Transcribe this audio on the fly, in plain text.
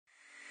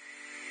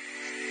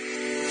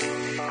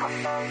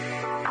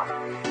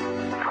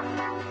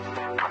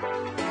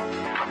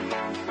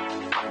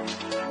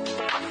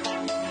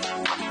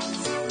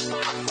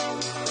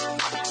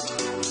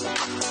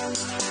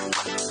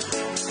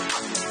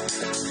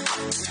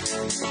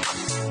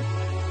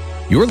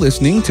You're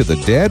listening to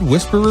the Dad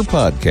Whisperer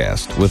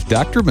podcast with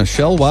Dr.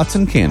 Michelle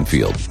Watson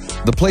Canfield,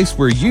 the place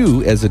where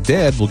you, as a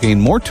dad, will gain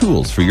more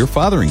tools for your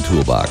fathering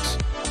toolbox,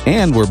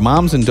 and where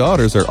moms and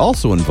daughters are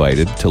also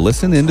invited to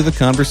listen into the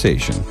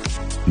conversation.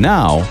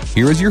 Now,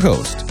 here is your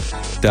host,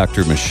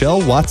 Dr.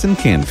 Michelle Watson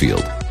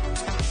Canfield.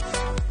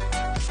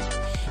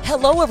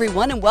 Hello,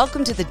 everyone, and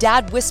welcome to the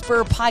Dad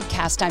Whisperer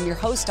podcast. I'm your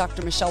host,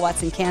 Dr. Michelle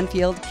Watson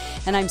Canfield,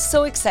 and I'm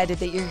so excited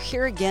that you're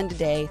here again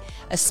today,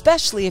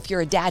 especially if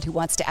you're a dad who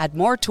wants to add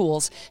more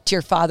tools to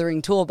your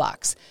fathering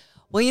toolbox.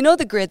 Well, you know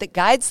the grid that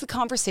guides the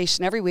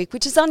conversation every week,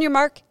 which is on your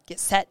mark, get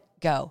set,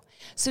 go.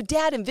 So,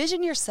 Dad,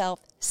 envision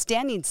yourself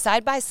standing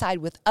side by side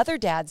with other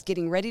dads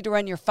getting ready to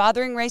run your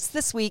fathering race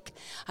this week.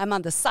 I'm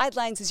on the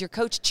sidelines as your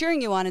coach,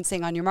 cheering you on and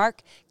saying, on your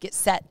mark, get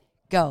set,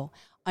 go.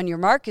 On your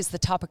mark is the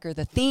topic or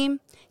the theme.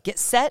 Get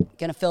set,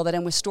 going to fill that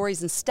in with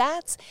stories and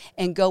stats,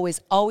 and go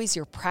is always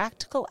your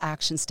practical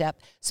action step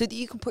so that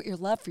you can put your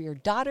love for your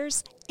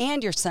daughters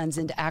and your sons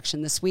into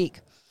action this week.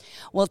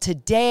 Well,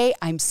 today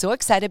I'm so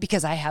excited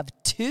because I have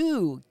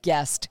two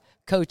guest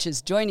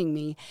coaches joining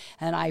me,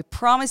 and I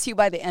promise you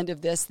by the end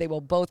of this, they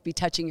will both be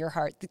touching your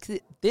heart.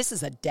 This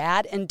is a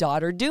dad and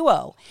daughter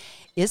duo.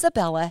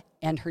 Isabella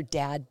and her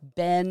dad,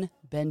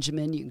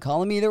 Benjamin, you can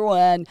call him either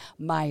one,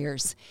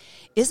 Myers.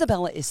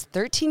 Isabella is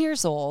 13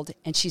 years old,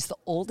 and she's the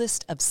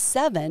oldest of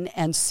 7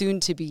 and soon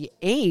to be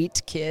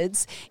 8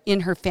 kids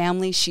in her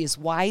family. She is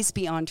wise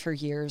beyond her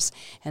years,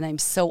 and I'm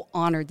so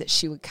honored that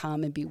she would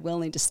come and be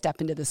willing to step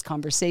into this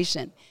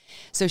conversation.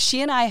 So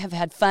she and I have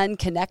had fun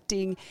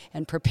connecting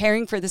and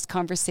preparing for this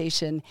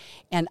conversation,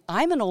 and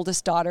I'm an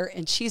oldest daughter,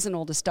 and she's an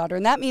oldest daughter,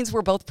 and that means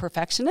we're both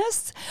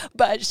perfectionists,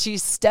 but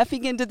she's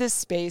stepping into this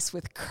space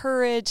with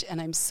courage,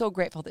 and I'm so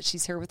grateful that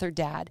she's here with her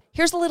dad.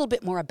 Here's a little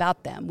bit more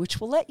about them, which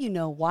will let you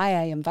know why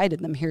I invited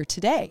them here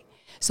today.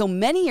 So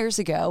many years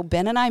ago,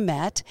 Ben and I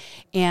met,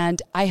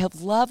 and I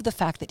have loved the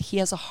fact that he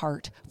has a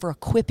heart for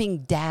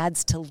equipping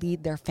dads to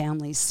lead their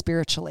families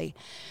spiritually.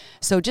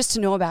 So just to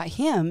know about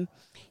him,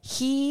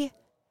 he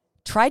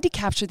tried to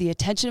capture the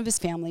attention of his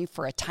family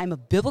for a time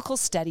of biblical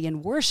study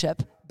and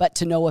worship, but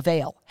to no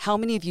avail. How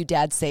many of you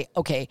dads say,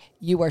 okay,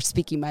 you are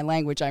speaking my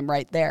language, I'm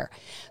right there.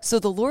 So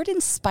the Lord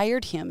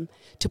inspired him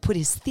to put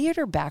his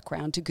theater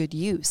background to good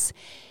use.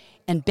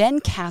 And Ben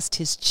cast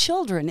his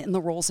children in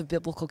the roles of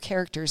biblical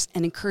characters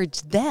and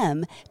encouraged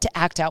them to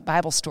act out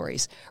Bible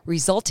stories,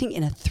 resulting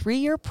in a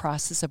 3-year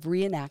process of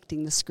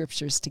reenacting the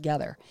scriptures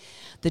together.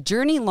 The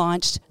journey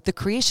launched the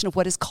creation of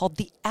what is called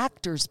the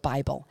Actors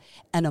Bible,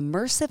 an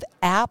immersive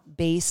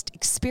app-based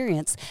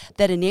experience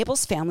that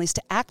enables families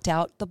to act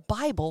out the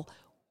Bible.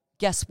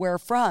 Guess where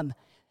from?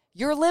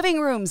 Your living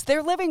rooms,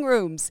 their living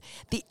rooms.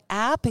 The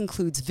app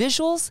includes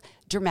visuals,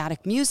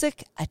 dramatic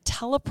music, a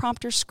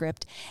teleprompter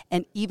script,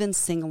 and even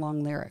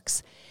sing-along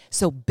lyrics.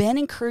 So Ben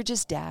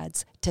encourages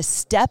dads to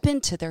step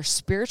into their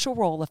spiritual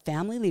role of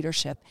family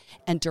leadership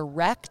and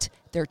direct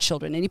their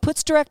children. And he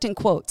puts direct in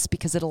quotes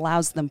because it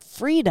allows them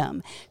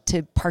freedom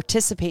to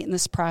participate in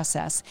this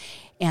process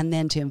and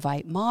then to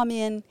invite mom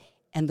in,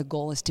 and the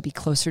goal is to be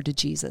closer to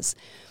Jesus.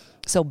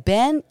 So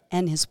Ben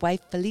and his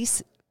wife,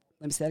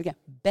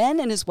 Ben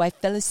and his wife,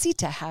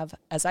 Felicita, have,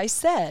 as I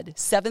said,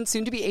 7,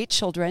 soon to be 8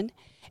 children,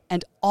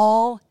 and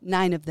all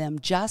 9 of them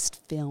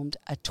just filmed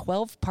a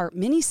 12-part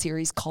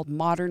miniseries called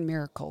Modern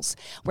Miracles,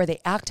 where they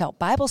act out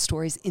Bible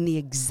stories in the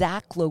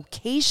exact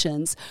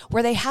locations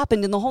where they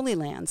happened in the Holy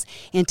Lands.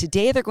 And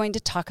today they're going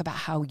to talk about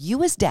how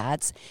you as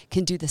dads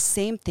can do the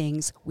same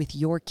things with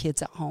your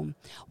kids at home.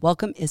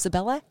 Welcome,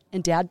 Isabella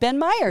and Dad Ben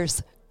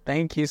Myers.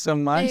 Thank you so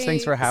much.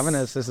 Thanks for having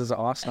us. This is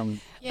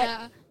awesome.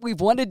 Yeah. We've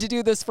wanted to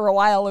do this for a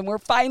while, and we're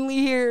finally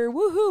here.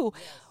 Woohoo!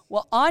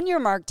 Well, on your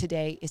mark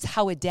today is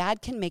how a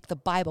dad can make the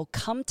Bible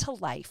come to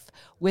life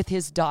with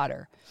his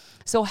daughter.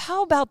 So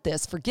how about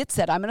this? For Get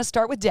Set, I'm going to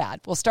start with Dad.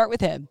 We'll start with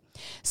him.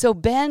 So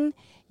Ben,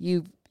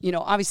 you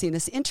obviously in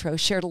this intro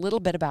shared a little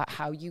bit about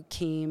how you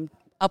came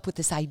up with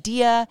this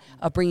idea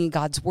of bringing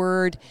God's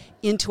word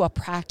into a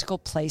practical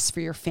place for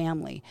your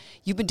family.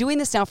 You've been doing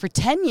this now for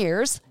 10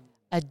 years.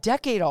 A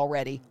decade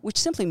already, which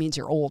simply means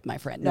you're old, my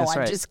friend. No,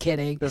 I'm just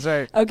kidding. That's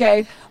right.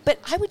 Okay. But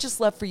I would just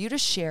love for you to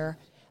share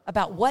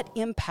about what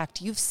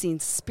impact you've seen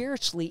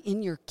spiritually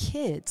in your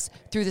kids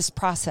through this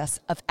process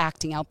of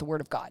acting out the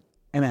Word of God.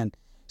 Amen.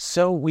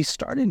 So we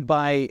started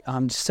by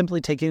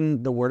simply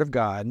taking the Word of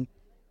God.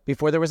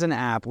 Before there was an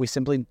app, we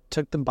simply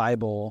took the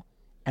Bible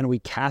and we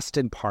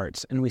casted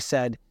parts. And we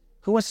said,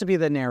 who wants to be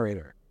the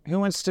narrator? Who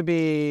wants to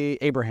be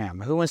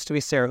Abraham? Who wants to be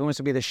Sarah? Who wants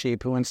to be the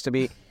sheep? Who wants to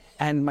be...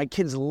 And my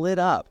kids lit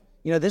up.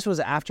 You know, this was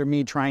after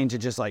me trying to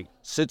just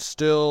sit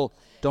still,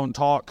 don't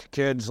talk,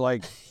 kids,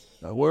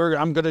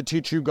 I'm going to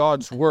teach you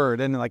God's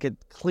word. And like, it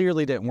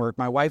clearly didn't work.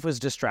 My wife was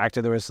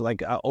distracted. There was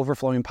like an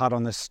overflowing pot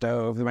on the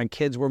stove. My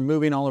kids were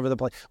moving all over the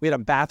place. We had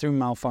a bathroom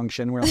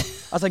malfunction. I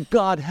was like,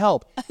 God,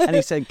 help. And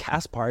he said,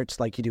 cast parts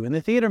like you do in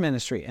the theater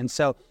ministry. And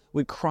so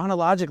we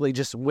chronologically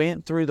just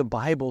went through the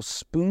Bible,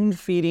 spoon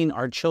feeding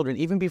our children,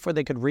 even before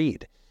they could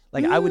read.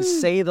 Like I would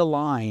say the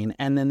line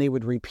and then they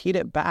would repeat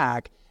it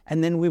back.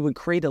 And then we would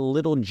create a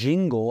little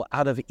jingle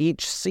out of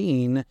each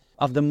scene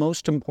of the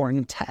most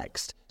important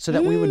text so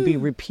that we would be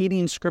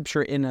repeating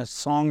scripture in a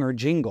song or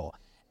jingle.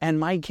 And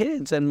my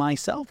kids and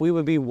myself, we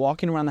would be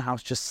walking around the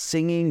house just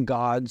singing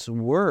God's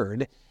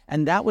word.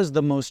 And that was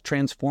the most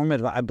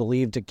transformative, I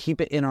believe, to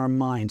keep it in our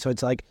mind. So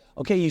it's like,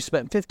 okay, you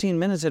spent 15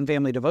 minutes in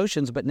family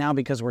devotions, but now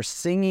because we're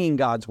singing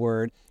God's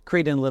word,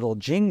 creating a little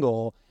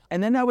jingle.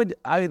 And then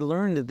I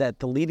learned that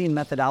the leading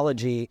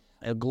methodology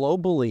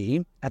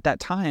globally, at that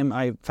time,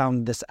 I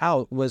found this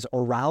out, was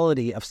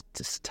orality of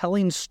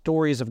telling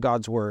stories of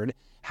God's word,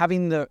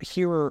 having the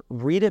hearer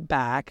read it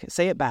back,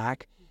 say it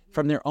back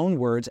from their own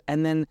words,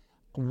 and then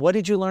what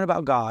did you learn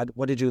about God?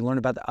 What did you learn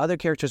about the other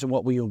characters, and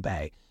what will you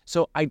obey?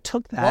 So I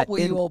took that. What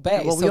will you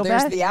obey? So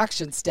there's the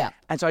action step.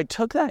 And so I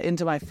took that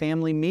into my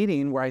family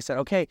meeting where I said,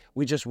 okay,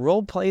 we just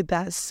role played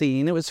that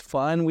scene. It was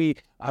fun.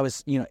 I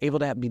was, able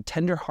to be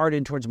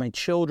tenderhearted towards my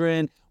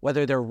children,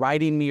 whether they're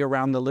riding me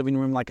around the living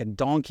room like a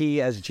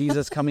donkey as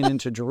Jesus coming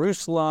into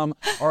Jerusalem,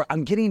 or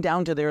I'm getting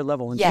down to their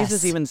level. And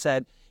Jesus even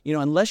said,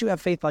 unless you have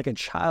faith like a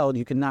child,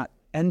 you cannot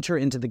enter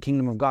into the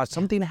kingdom of God.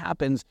 Something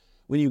happens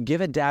when you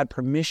give a dad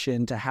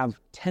permission to have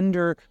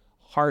tender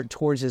heart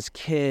towards his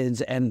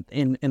kids, and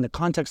in the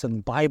context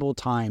of Bible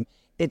time,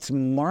 it's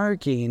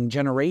marking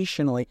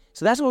generationally.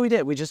 So that's what we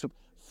did. We just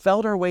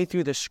felt our way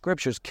through the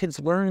scriptures. Kids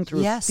learn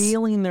through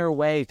feeling their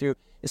way through,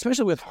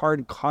 especially with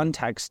hard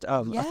context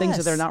of things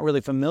that they're not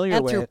really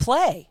familiar with. And through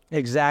play.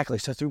 Exactly.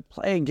 So through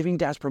play and giving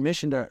dads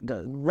permission to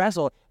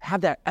wrestle,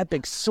 have that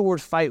epic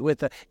sword fight with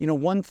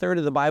 1/3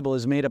 of the Bible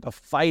is made up of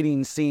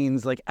fighting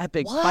scenes, like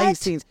epic fight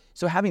scenes.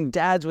 So having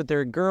dads with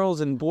their girls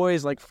and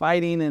boys like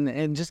fighting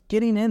and just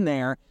getting in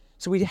there.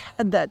 So we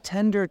had that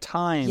tender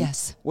time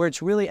where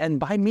it's really, and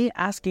by me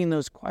asking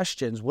those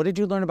questions, what did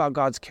you learn about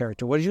God's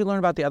character? What did you learn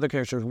about the other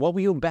characters? What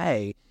will you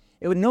obey?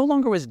 It would no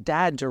longer was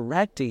dad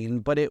directing,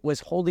 but it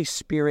was Holy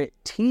Spirit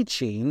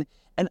teaching.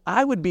 And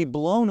I would be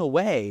blown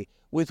away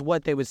with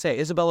what they would say.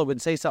 Isabella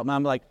would say something.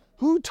 I'm like,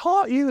 who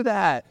taught you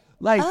that?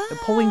 Like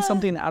pulling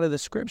something out of the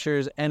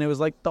scriptures, and it was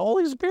like the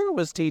Holy Spirit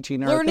was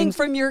teaching her. Learning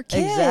from your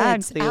kids,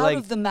 out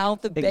of the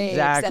mouth of babes,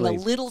 and a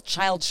little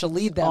child shall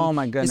lead them. Oh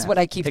my goodness. Is what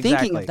I keep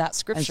thinking of that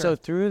scripture. And so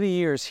through the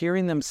years,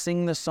 hearing them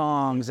sing the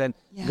songs and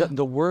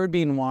the word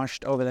being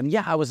washed over them.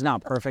 Yeah, I was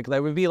not perfect.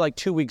 There would be like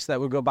 2 weeks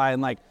that would go by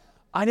and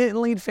I didn't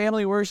lead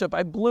family worship.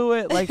 I blew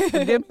it.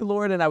 Forgive me,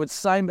 Lord. And I would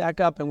sign back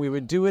up and we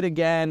would do it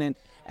again.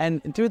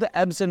 And through the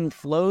ebbs and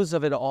flows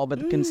of it all, but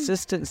the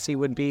consistency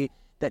would be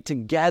that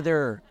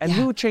together, and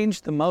who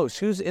changed the most?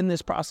 Who's in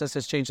this process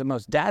has changed the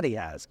most? Daddy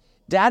has.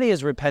 Daddy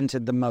has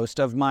repented the most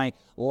of my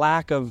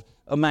lack of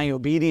my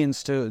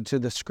obedience to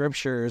the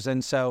scriptures.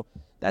 And so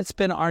that's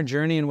been our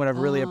journey and what I've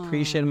really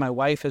appreciated. My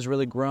wife has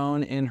really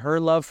grown in her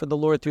love for the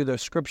Lord through the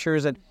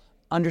scriptures and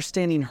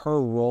understanding her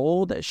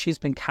role that she's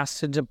been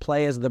casted to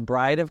play as the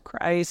bride of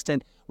Christ,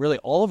 and really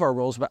all of our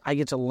roles, but I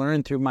get to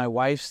learn through my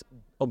wife's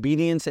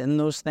obedience in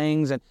those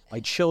things and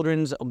my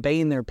children's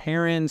obeying their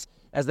parents,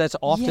 as that's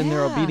often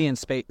their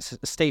obedience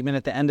statement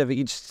at the end of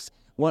each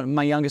one.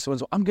 My youngest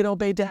one's, I'm going to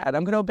obey dad.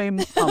 I'm going to obey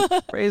mom.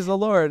 Praise the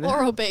Lord.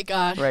 Or obey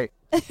God. Right.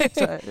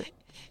 So,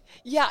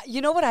 yeah.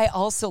 You know what I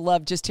also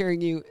love just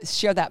hearing you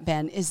share that,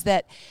 Ben, is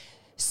that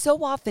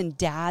so often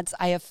dads,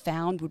 I have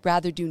found, would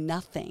rather do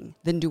nothing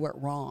than do it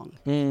wrong.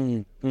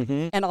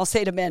 Mm-hmm. And I'll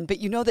say to men, but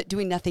you know that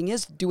doing nothing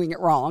is doing it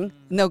wrong.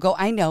 And they'll go,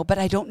 I know, but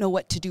I don't know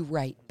what to do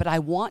right, but I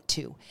want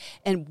to.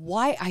 And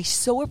why I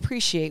so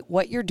appreciate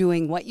what you're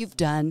doing, what you've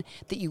done,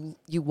 that you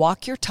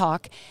walk your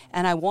talk.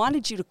 And I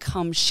wanted you to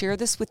come share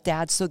this with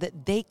dads so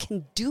that they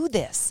can do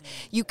this.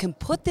 You can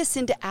put this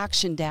into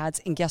action, dads.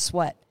 And guess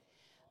what?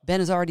 Ben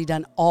has already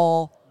done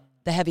all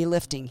the heavy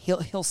lifting.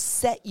 He'll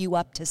set you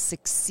up to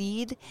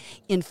succeed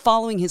in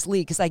following his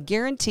lead, because I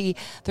guarantee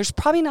there's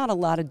probably not a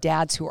lot of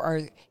dads who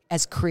are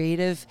as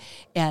creative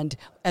and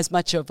as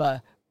much of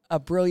a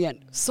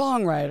brilliant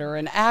songwriter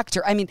and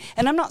actor. I mean,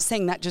 and I'm not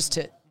saying that just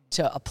to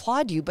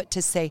applaud you, but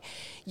to say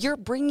you're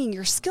bringing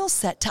your skill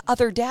set to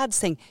other dads,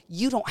 saying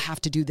you don't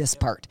have to do this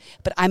part,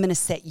 but I'm going to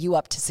set you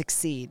up to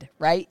succeed,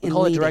 right? We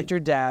call it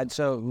director dad.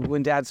 So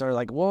when dads are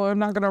like, well, I'm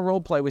not going to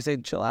role play, we say,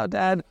 chill out,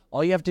 dad.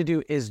 All you have to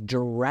do is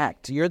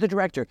direct. You're the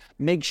director.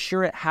 Make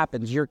sure it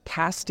happens. You're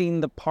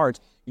casting the parts.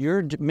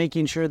 You're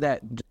making sure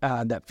that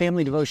that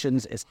family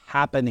devotions is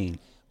happening.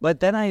 But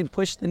then I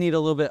push the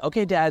needle a little bit.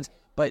 Okay, dads,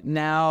 but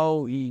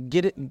now you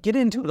get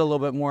into it a little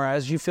bit more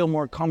as you feel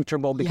more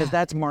comfortable, because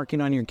that's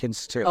marking on your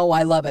kids too. Oh,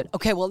 I love it.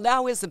 Okay, well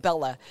now,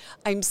 Isabella,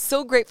 I'm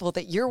so grateful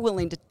that you're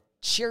willing to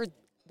share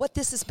what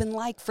this has been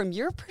like from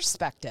your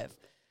perspective.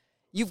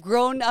 You've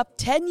grown up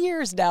 10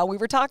 years now. We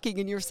were talking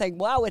and you were saying,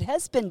 wow, it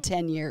has been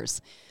 10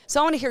 years. So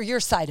I want to hear your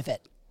side of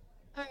it.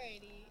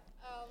 Alrighty.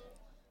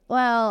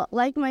 Well,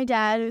 like my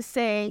dad was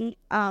saying,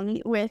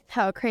 with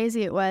how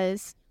crazy it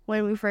was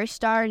when we first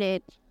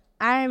started,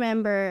 I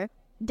remember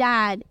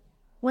Dad,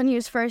 when he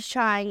was first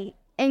trying,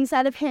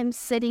 instead of him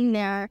sitting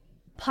there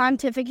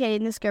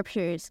pontificating the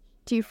scriptures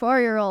to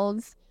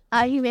 4-year-olds,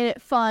 he made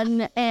it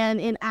fun and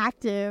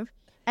interactive,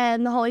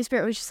 and the Holy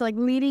Spirit was just like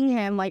leading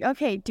him, like,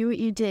 okay, do what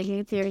you did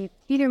in your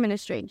theater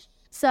ministry.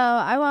 So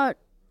I won't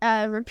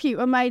repeat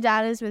what my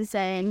dad has been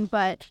saying,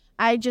 but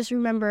I just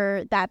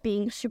remember that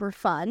being super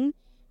fun.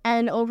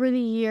 And over the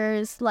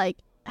years, like,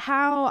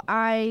 how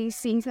I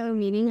sing some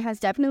meaning has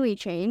definitely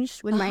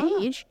changed with my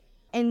age,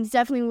 and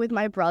definitely with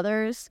my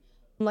brothers.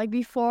 Like,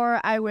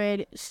 before, I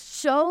would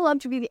so love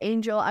to be the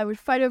angel. I would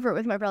fight over it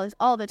with my brothers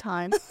all the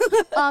time.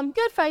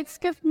 Good fights,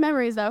 good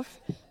memories, though.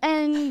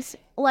 And,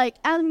 like,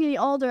 as I'm getting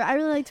older, I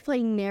really like to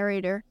play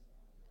narrator.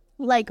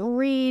 Like,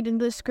 read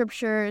the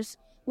scriptures,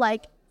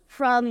 like,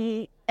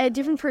 from a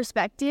different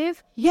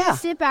perspective. Yeah.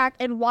 Sit back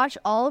and watch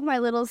all of my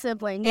little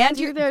siblings And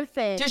do their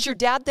thing. Does your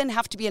dad then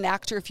have to be an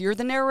actor if you're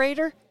the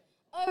narrator?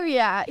 Oh,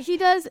 yeah, he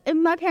does.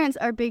 And my parents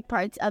are big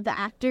parts of the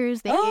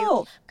actors. They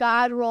do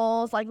God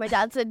roles. Like, my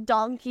dad said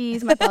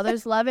donkeys. My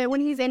brothers love it when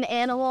he's in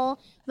Animal.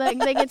 Like,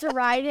 they get to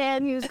ride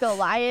him. He was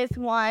Goliath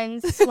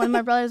once. One of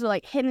my brothers were,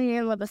 like, hitting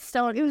him with a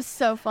stone. It was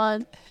so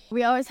fun.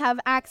 We always have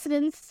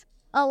accidents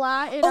a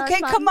lot. Okay,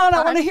 come on.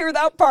 I want to hear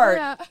that part.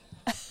 Yeah.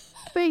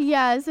 But,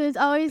 yeah, so it's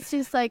always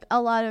just, like,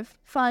 a lot of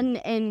fun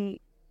and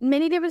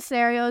many different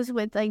scenarios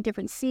with, like,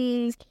 different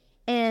scenes.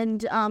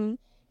 And,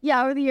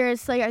 yeah, over the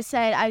years, like I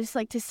said, I just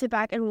like to sit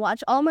back and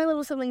watch all my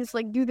little siblings,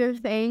 like, do their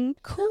thing.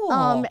 Cool.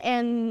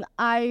 And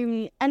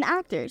I'm an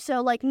actor,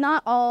 so, like,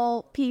 not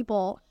all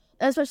people,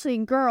 especially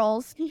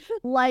girls,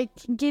 like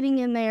getting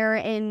in there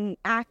and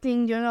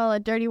acting, doing all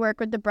the dirty work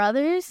with the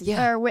brothers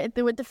or with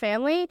the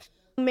family.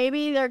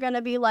 Maybe they're going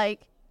to be,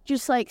 like,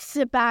 just, like,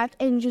 sit back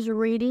and just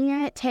reading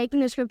it,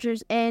 taking the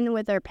scriptures in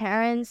with their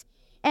parents.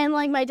 And,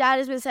 like, my dad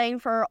has been saying,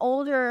 for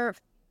older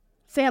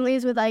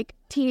families with, like,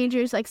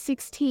 teenagers, like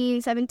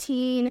 16,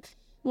 17,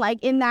 like,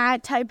 in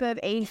that type of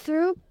age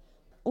group,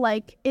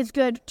 like, it's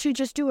good to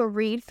just do a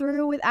read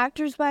through with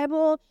Actors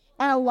Bible.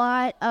 And a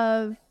lot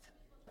of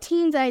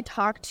teens that I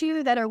talk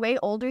to that are way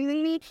older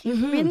than me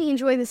really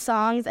enjoy the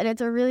songs, and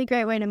it's a really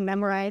great way to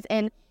memorize.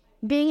 And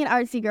being an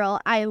artsy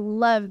girl, I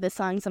love the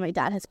songs that my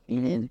dad has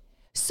created.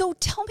 So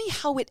tell me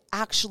how it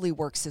actually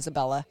works,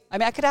 Isabella. I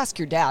mean, I could ask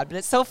your dad, but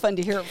it's so fun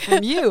to hear it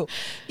from you.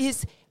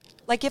 Is,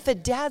 like, if a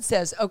dad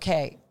says,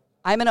 okay,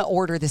 I'm going to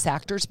order this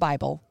Actors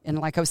Bible, and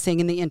like I was saying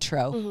in the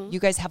intro, you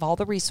guys have all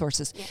the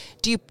resources.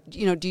 Yeah.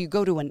 Do you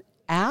go to an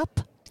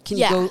app? Can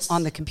you go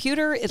on the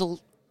computer? It'll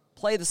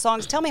play the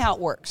songs. Tell me how it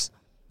works.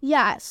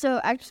 Yeah,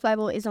 so Actors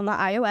Bible is on the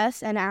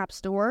iOS and App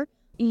Store.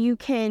 You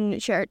can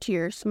share it to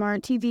your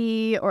smart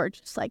TV or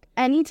just, like,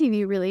 any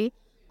TV, really.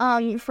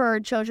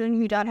 For children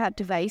who don't have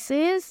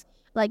devices,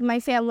 like my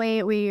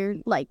family, we're,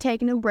 like,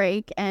 taking a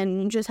break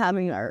and just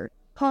having our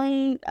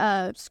phone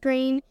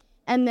screen,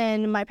 and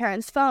then my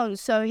parents' phones.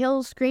 So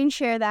he'll screen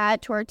share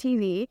that to our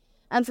TV.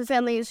 And for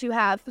families who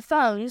have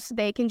phones,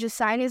 they can just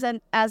sign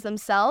as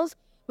themselves,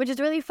 which is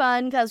really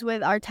fun because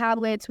with our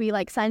tablets, we,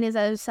 like, sign as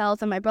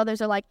ourselves, and my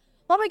brothers are like,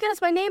 oh my goodness,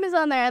 my name is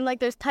on there. And,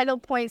 like, there's title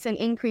points and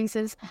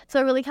increases.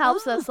 So it really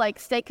helps us, like,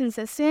 stay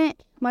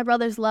consistent. My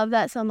brothers love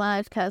that so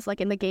much because,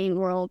 like, in the game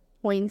world,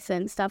 points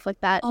and stuff like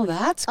that. Oh,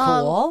 that's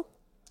cool.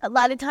 A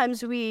lot of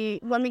times when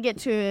we get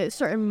to a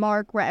certain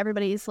mark where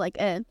everybody's, like,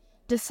 a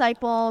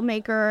disciple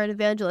maker, an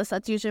evangelist,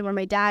 that's usually where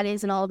my dad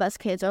is, and all of us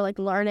kids are, like,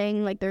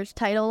 learning. Like, there's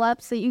title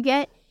ups that you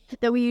get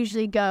that we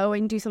usually go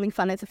and do something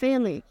fun as a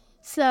family.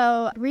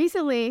 So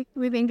recently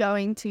we've been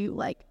going to,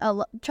 like,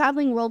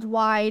 traveling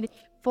worldwide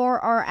for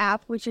our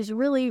app, which is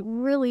really,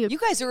 really... You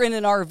guys are in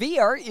an RV,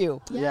 aren't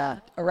you?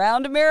 Yeah.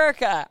 Around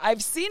America.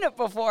 I've seen it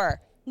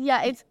before.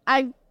 Yeah,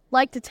 I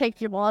like to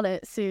take you on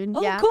it soon.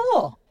 Oh, yeah.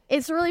 cool.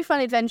 It's a really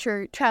fun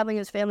adventure traveling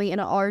as family in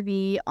an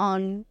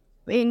RV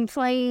in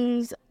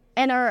planes,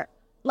 and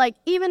like,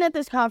 even at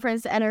this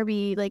conference,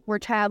 NRB, like, we're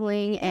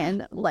traveling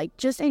and, like,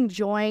 just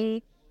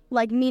enjoying,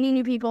 like, meeting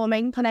new people,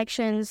 making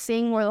connections,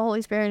 seeing where the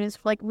Holy Spirit is,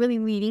 like, really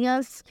leading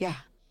us. Yeah.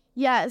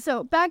 Yeah,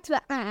 so back to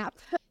the app.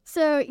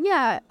 So,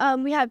 yeah,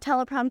 we have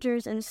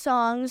teleprompters and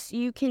songs.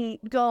 You can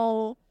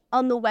go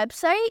on the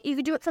website. You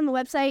can do it from the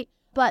website,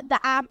 but the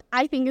app,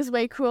 I think, is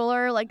way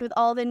cooler, like, with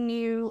all the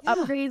new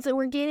upgrades that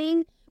we're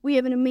getting. We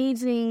have an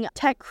amazing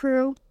tech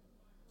crew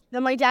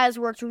that my dad has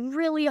worked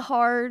really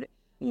hard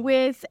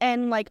with,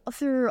 and, like,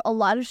 through a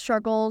lot of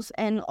struggles,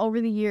 and over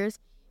the years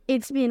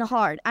it's been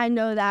hard. I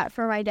know that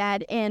for my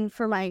dad and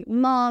for my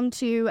mom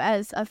too,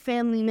 as a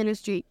family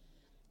ministry.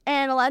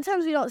 And a lot of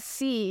times we don't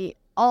see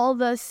all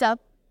the stuff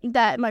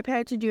that my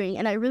parents are doing,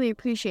 and I really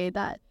appreciate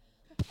that.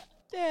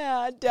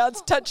 Yeah,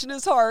 Dad's touching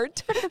his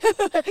heart.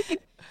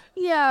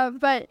 Yeah,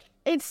 but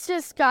it's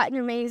just gotten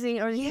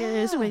amazing over the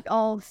years with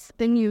all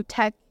the new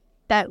tech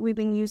that we've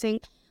been using.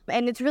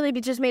 And it's really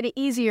just made it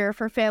easier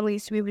for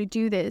families to be able to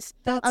do this.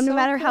 That's no so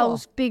matter cool. how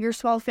big or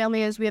small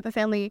family is, we have a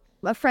family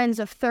of friends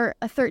of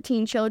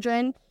 13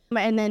 children,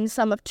 and then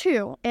some of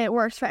 2. It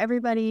works for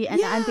everybody,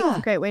 and I think it's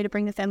a great way to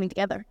bring the family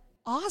together.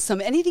 Awesome.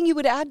 Anything you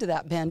would add to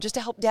that, Ben, just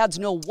to help dads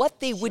know what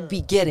they would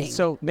be getting?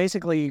 So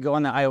basically, you go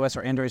on the iOS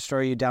or Android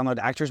store, you download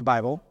Actors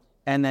Bible,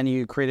 and then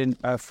you create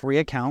a free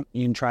account.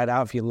 You can try it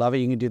out. If you love it,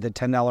 you can do the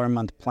 $10 a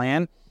month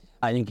plan.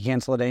 You can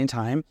cancel it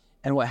anytime.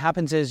 And what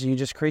happens is you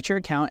just create your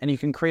account, and you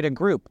can create a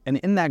group. And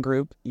in that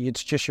group,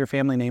 it's just your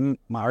family name.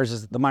 Ours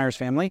is the Myers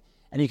family.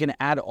 And you can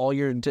add all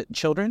your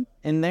children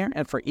in there.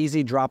 And for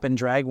easy drop and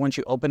drag, once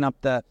you open up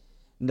the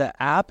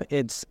app,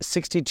 it's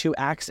 62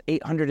 acts,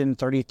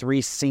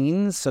 833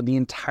 scenes. So the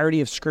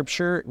entirety of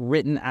Scripture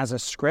written as a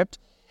script,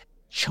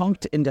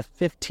 chunked into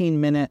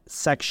 15-minute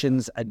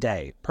sections a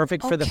day.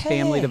 Perfect for the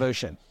family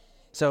devotion.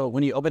 So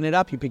when you open it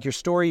up, you pick your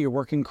story. You're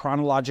working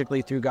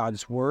chronologically through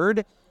God's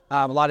Word.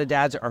 A lot of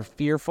dads are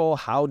fearful.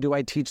 How do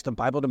I teach the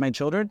Bible to my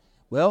children?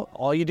 Well,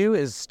 all you do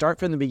is start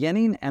from the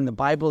beginning, and the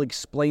Bible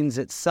explains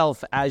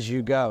itself as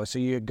you go. So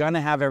you're going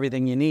to have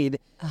everything you need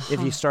if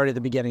you start at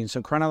the beginning.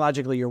 So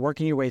chronologically, you're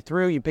working your way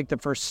through. You pick the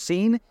first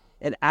scene.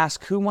 It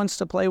asks who wants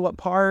to play what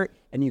part,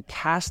 and you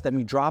cast them.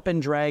 You drop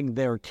and drag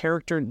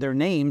their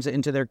names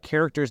into their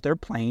characters they're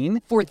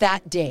playing. For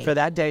that day.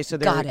 So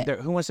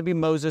who wants to be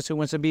Moses, who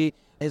wants to be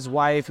his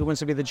wife, who wants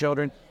to be the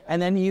children. And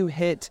then you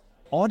hit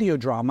audio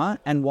drama,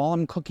 and while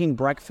I'm cooking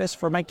breakfast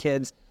for my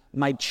kids,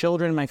 my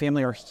children, my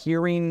family are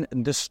hearing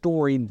the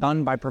story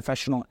done by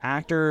professional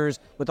actors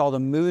with all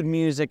the mood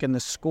music and the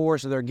score.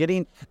 So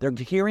they're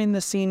hearing the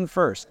scene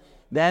first.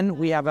 Then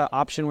we have an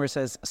option where it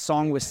says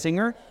song with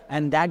singer,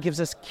 and that gives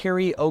us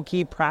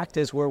karaoke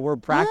practice where we're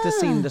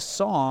practicing the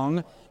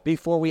song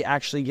before we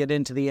actually get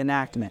into the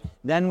enactment.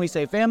 Then we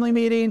say family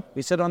meeting,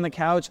 we sit on the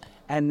couch,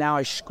 and now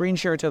I screen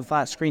share to the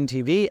flat screen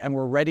TV, and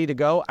we're ready to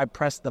go. I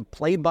press the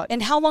play button.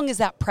 And how long is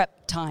that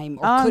prep time,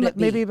 or could it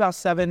be? Maybe about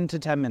 7 to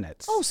 10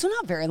 minutes. Oh, so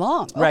not very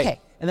long. Right.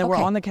 Okay. And then we're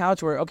on the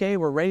couch, we're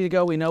ready to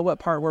go. We know what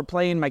part we're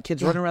playing. My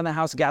kids running around the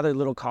house, gather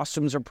little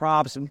costumes or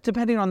props,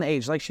 depending on the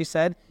age. Like she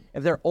said,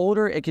 if they're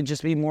older, it can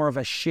just be more of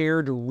a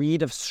shared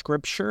read of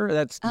Scripture.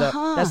 That's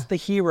the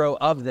hero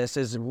of this,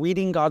 is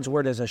reading God's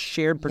Word as a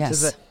shared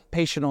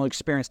participational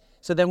experience.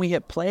 So then we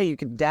hit play.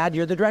 Dad,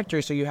 you're the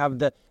director, so you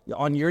have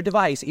on your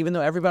device, even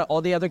though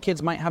all the other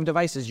kids might have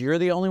devices, you're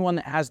the only one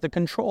that has the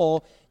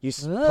control. You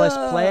press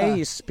play,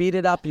 you speed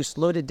it up, you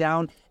slowed it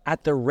down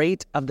at the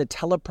rate of the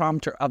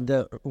teleprompter of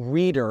the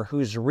reader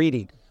who's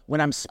reading. When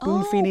I'm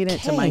spoon feeding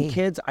it to my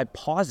kids, I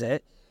pause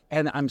it,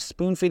 and I'm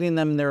spoon feeding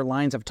them their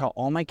lines. I've taught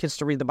all my kids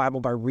to read the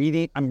Bible by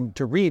reading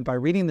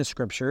the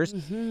Scriptures.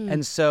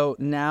 And so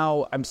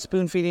now I'm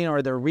spoon feeding,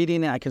 or they're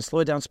reading it. I can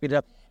slow it down, speed it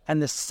up.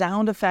 And the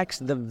sound effects,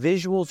 the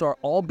visuals are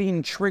all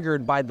being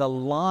triggered by the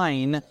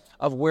line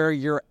of where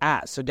you're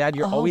at. So Dad,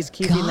 you're always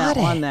keeping that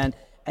on then.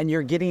 And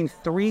you're getting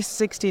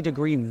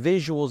 360-degree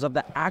visuals of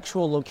the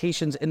actual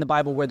locations in the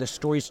Bible where the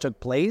stories took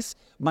place.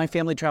 My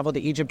family traveled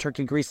to Egypt,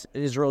 Turkey, Greece,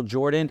 Israel,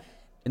 Jordan,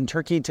 and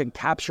Turkey to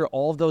capture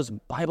all of those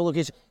Bible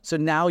locations. So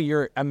now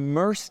you're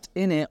immersed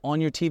in it on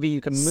your TV.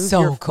 You can move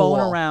your phone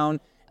around,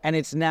 and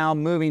it's now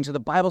moving. So the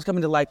Bible's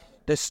coming to life.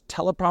 This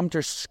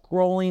teleprompter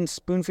scrolling,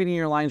 spoon-feeding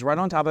your lines right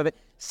on top of it.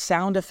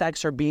 Sound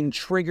effects are being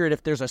triggered.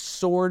 If there's a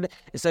sword,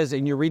 it says,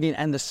 and you're reading,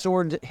 and the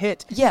sword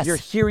hit, you're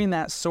hearing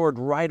that sword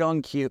right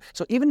on cue.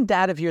 So even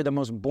Dad, if you're the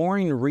most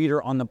boring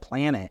reader on the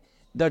planet,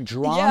 the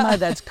drama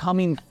that's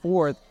coming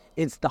forth,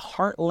 it's the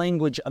heart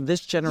language of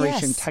this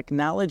generation,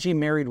 technology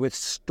married with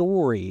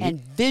story. And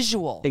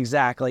visual.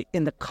 Exactly.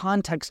 In the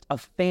context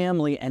of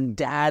family and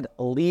Dad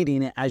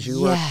leading it as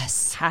you were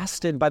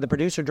casted by the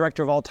producer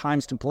director of all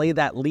times to play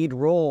that lead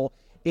role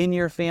in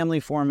your family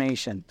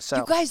formation. So,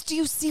 you guys, do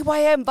you see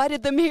why I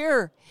invited them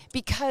here?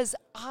 Because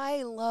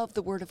I love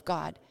the Word of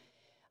God.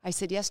 I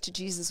said yes to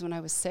Jesus when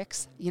I was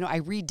 6. I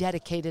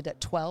rededicated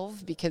at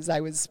 12 because I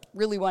was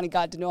really wanting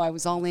God to know I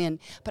was all in.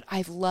 But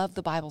I've loved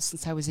the Bible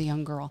since I was a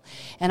young girl.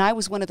 And I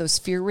was one of those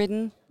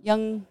fear-ridden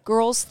young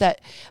girls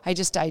that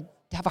I'd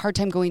have a hard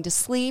time going to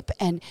sleep.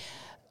 And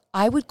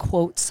I would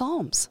quote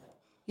Psalms.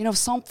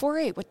 Psalm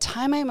 4:8, what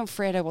time I am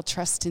afraid I will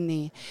trust in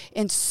thee.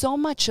 And so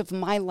much of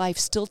my life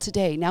still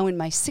today, now in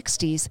my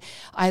 60s,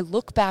 I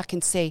look back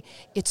and say,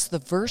 it's the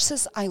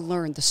verses I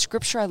learned, the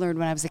Scripture I learned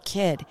when I was a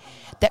kid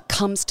that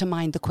comes to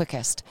mind the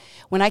quickest.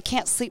 When I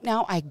can't sleep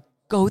now, I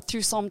go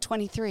through Psalm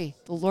 23.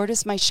 The Lord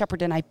is my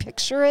shepherd, and I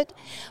picture it,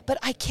 but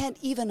I can't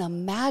even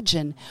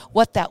imagine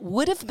what that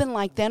would have been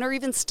like then, or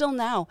even still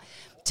now,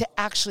 to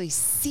actually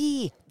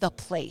see the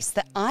place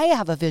that I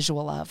have a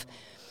visual of.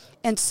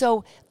 And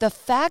so the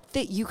fact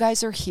that you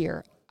guys are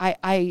here,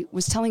 I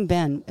was telling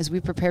Ben as we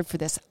prepared for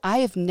this, I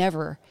have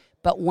never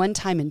but one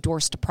time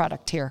endorsed a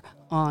product here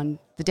on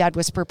the Dad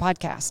Whisperer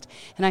podcast.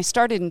 And I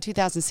started in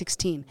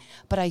 2016.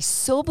 But I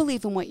so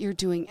believe in what you're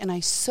doing, and I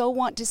so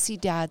want to see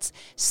dads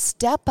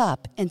step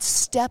up and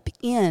step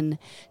in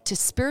to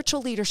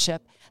spiritual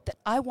leadership that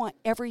I want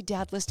every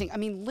dad listening. I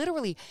mean,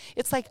 literally,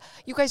 it's like,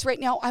 you guys right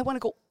now, I want to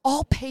go,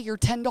 I'll pay your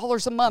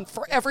 $10 a month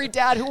for every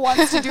dad who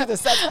wants to do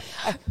this.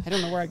 I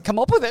don't know where I'd come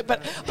up with it,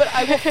 but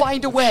I will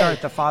find a way.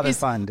 Start the Father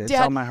Fund. It's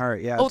on my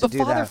heart, Oh, the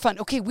Father Fund.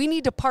 Okay, we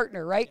need to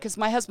partner, right? Because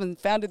my husband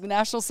founded the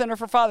National Center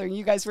for Father, and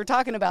you guys were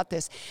talking about this.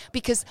 this,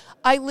 because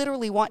I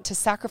literally want to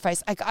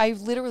sacrifice. I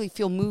literally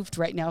feel moved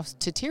right now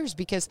to tears,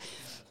 because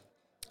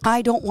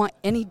I don't want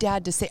any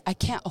dad to say, I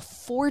can't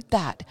afford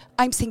that.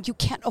 I'm saying you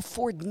can't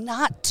afford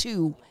not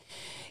to.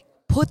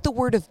 Put the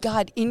word of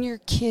God in your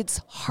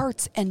kids'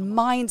 hearts and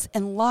minds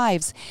and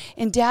lives.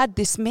 And Dad,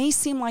 this may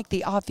seem like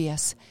the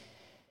obvious,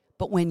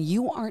 but when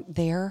you aren't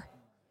there,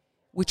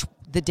 which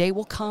the day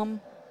will come,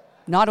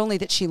 not only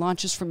that she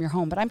launches from your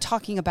home, but I'm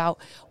talking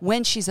about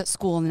when she's at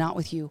school and not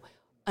with you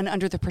and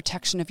under the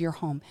protection of your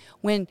home,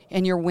 when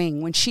in your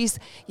wing, when she's,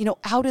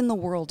 out in the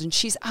world and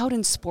she's out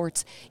in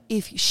sports,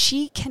 if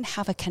she can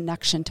have a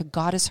connection to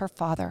God as her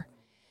Father,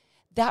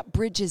 that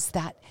bridges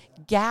that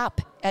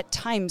gap at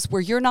times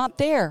where you're not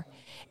there.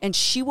 And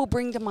she will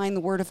bring to mind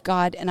the word of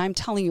God. And I'm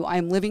telling you, I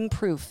am living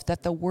proof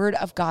that the word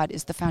of God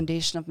is the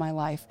foundation of my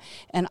life.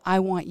 And I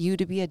want you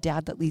to be a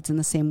dad that leads in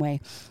the same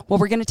way. Well,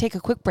 we're going to take a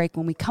quick break.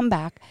 When we come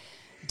back,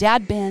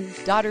 Dad Ben,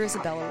 daughter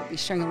Isabella will be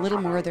sharing a little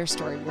more of their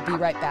story. We'll be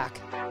right back.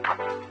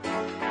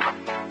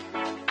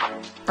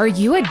 Are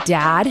you a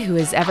dad who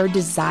has ever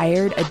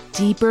desired a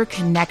deeper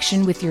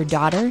connection with your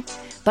daughter,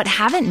 but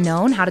haven't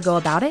known how to go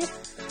about it?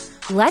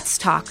 Let's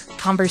Talk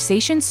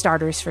Conversation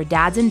Starters for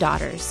Dads and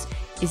Daughters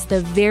is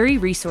the very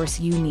resource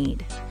you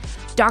need.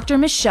 Dr.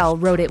 Michelle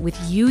wrote it with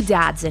you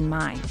dads in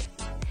mind.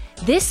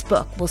 This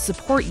book will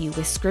support you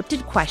with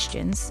scripted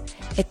questions,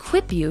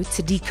 equip you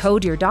to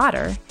decode your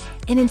daughter,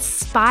 and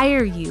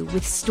inspire you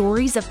with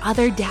stories of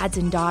other dads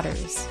and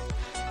daughters.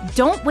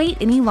 Don't wait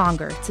any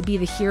longer to be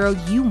the hero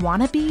you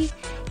want to be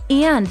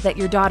and that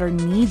your daughter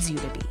needs you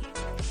to be.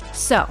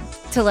 So,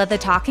 to let the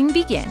talking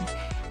begin,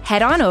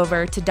 head on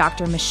over to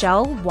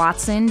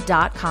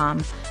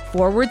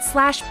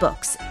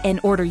drmichellewatson.com/books and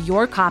order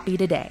your copy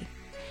today.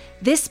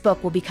 This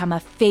book will become a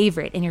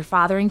favorite in your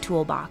fathering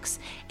toolbox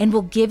and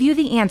will give you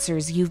the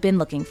answers you've been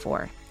looking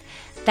for.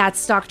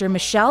 That's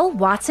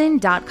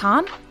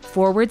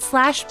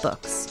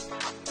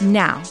drmichellewatson.com/books.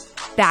 Now,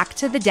 back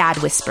to the Dad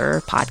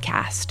Whisperer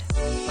podcast.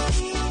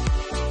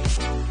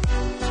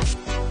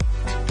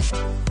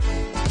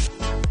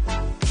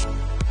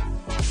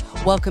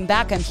 Welcome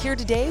back. I'm here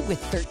today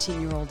with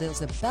 13-year-old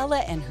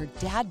Isabella and her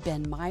dad,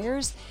 Ben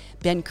Myers.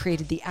 Ben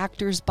created the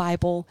Actor's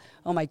Bible.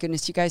 Oh my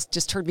goodness, you guys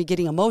just heard me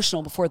getting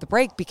emotional before the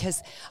break,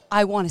 because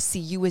I want to see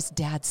you as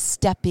dads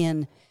step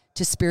in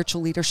to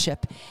spiritual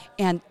leadership.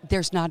 And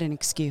there's not an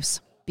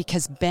excuse,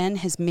 because Ben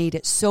has made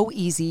it so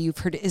easy. You've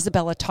heard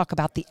Isabella talk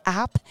about the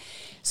app.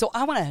 So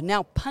I want to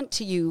now punt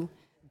to you,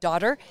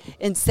 daughter,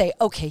 and say,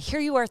 okay, here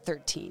you are,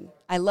 13.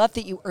 I love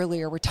that you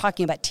earlier were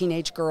talking about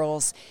teenage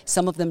girls.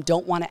 Some of them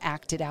don't want to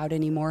act it out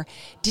anymore.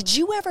 Did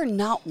you ever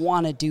not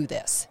want to do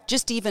this?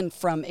 Just even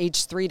from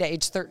age 3 to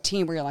age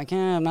 13, where you're like,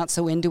 I'm not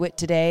so into it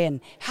today. And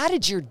how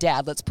did your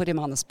dad, let's put him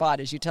on the spot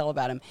as you tell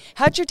about him,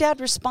 how did your dad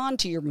respond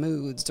to your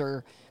moods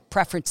or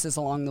preferences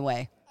along the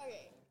way?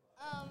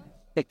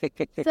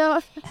 Okay.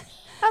 So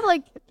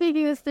I'm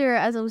thinking this through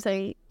as I'm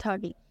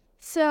talking.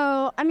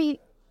 So,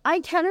 I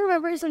can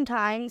remember some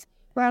times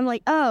where I'm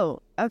like,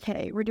 oh,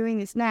 okay, we're doing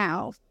this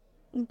now.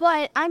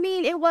 But,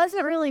 it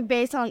wasn't really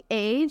based on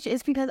age.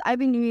 It's because I've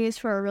been doing this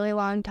for a really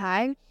long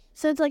time.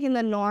 So it's in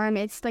the norm.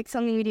 It's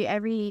something we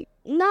do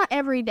not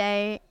every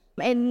day.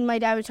 And my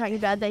dad was talking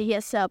about that he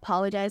has to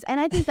apologize.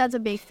 And I think that's a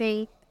big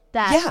thing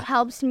that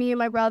helps me and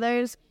my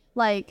brothers,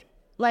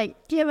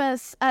 give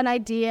us an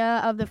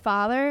idea of the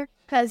father.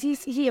 Because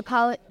he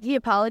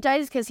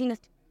apologizes because he knows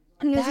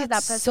he's that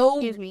person. So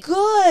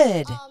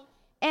good.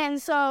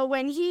 And so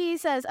when he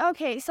says,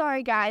 okay,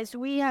 sorry guys,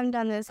 we haven't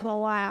done this in a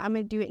while, I'm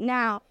going to do it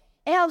now,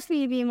 it helps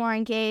me to be more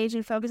engaged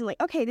and focused on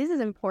okay, this is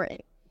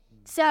important.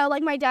 So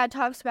my dad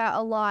talks about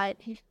a lot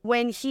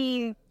when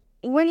he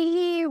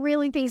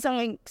really thinks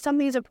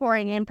something's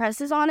important and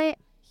presses on it,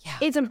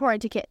 it's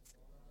important to kids,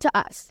 to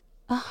us,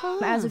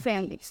 as a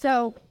family.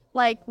 So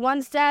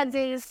once dad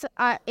is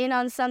in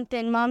on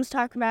something, mom's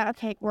talking about,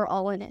 okay, we're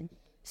all in it.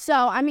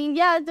 So,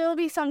 there'll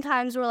be some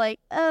times where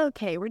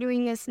okay, we're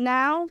doing this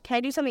now. Can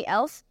I do something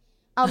else?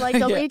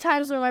 There'll be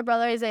times where my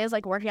brother Isaiah is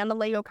working on the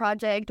Lego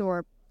project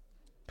or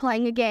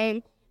playing a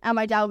game, and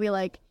my dad will be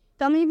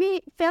family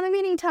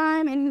meeting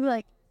time, and he'll be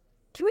like,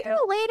 can we do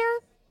it later?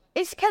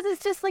 It's because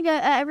it's just a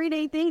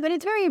everyday thing, but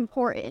it's very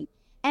important.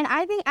 And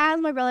I think as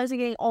my brothers are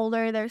getting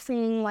older, they're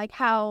seeing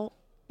how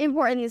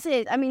important this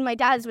is. My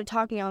dad's been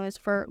talking on this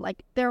for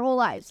their whole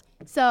lives.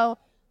 So,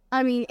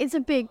 it's a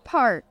big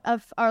part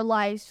of our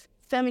lives,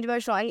 family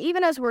devotional. And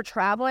even as we're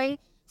traveling,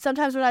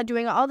 sometimes we're not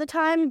doing it all the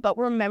time, but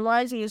we're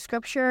memorizing the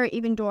scripture.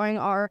 Even during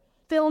our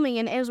filming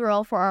in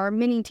Israel for our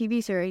mini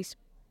TV series,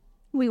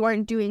 we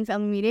weren't doing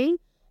family meeting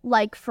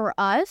for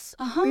us.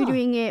 We're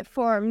doing it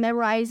for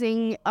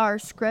memorizing our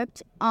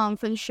script for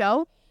the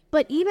show.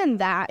 But even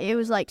that, it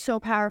was so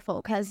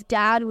powerful because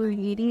Dad was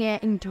reading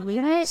it and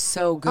doing it.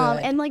 So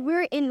good. And we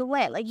were in the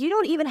land. You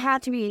don't even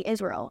have to be in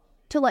Israel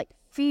to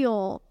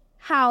feel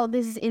how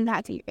this is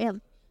impacting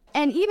you.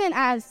 And even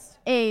as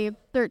a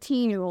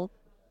 13-year-old,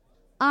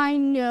 I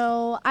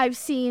know I've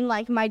seen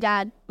my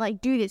dad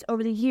do this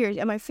over the years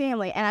and my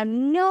family, and I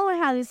know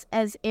how this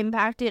has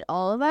impacted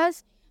all of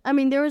us.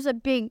 There was a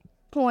big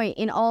point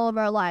in all of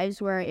our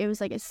lives where it was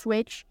like a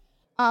switch.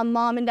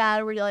 Mom and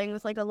dad were dealing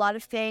with like a lot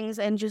of things,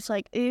 and just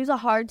like it was a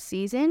hard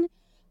season,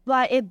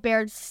 but it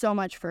bared so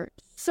much fruit.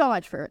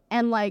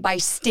 And like by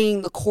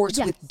staying the course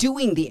yes. with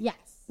doing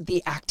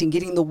the acting,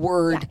 getting the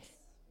word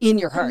in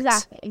your heart.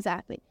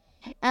 Exactly.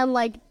 And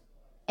like,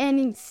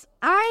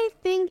 I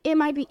think it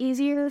might be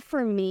easier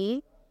for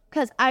me,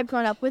 because I've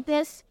grown up with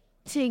this,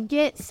 to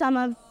get some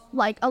of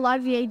like a lot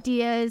of the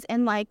ideas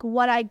and like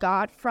what I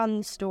got from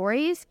the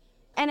stories.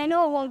 And I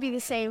know it won't be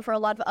the same for a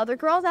lot of other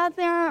girls out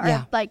there,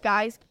 or like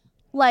guys.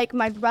 Like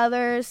my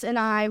brothers and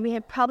I, we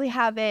probably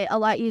have it a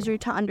lot easier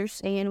to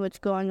understand what's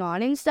going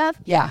on and stuff.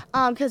 Yeah.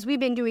 Because we've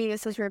been doing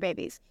this since we were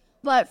babies.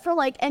 But for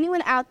like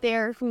anyone out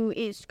there who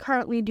is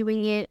currently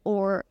doing it,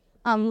 or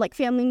like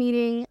family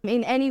meeting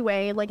in any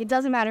way, like it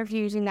doesn't matter if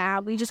you're using the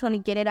app. We just want to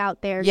get it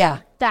out there. Yeah.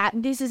 That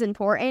this is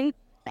important,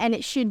 and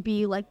it should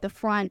be like the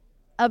front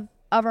of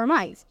our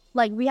minds.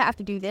 Like we have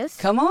to do this.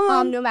 Come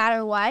on. No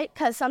matter what,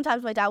 because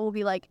sometimes my dad will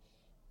be like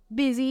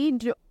busy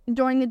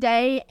during the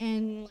day,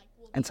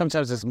 And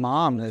sometimes it's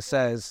mom that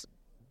says,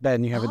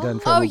 Ben, you haven't done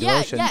family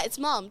devotion. Yeah, it's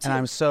mom too. And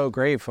I'm so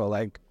grateful.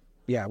 Like,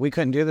 yeah, we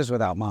couldn't do this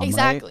without mom,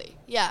 Exactly, right?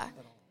 yeah.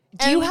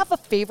 Do you have a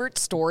favorite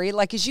story?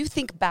 Like, as you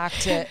think back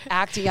to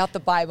acting out the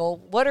Bible,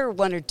 what are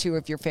one or two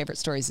of your favorite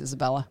stories,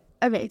 Isabella?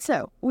 Okay,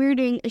 so we were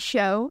doing a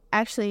show,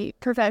 actually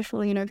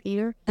professionally in our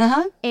theater,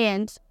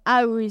 and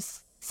I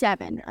was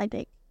 7, I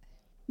think.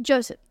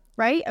 Joseph,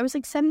 right? I was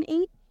like 7,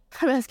 8.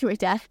 I'm asking my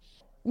dad.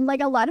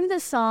 Like a lot of the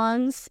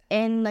songs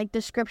and like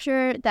the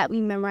scripture that we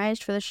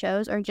memorized for the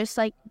shows are just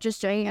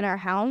doing it in our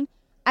home.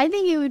 I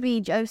think it would be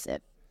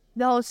Joseph,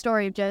 the whole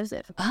story of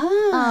Joseph.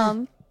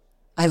 I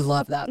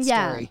love that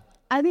story.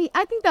 I think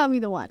that would be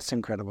the one. It's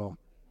incredible.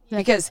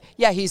 Because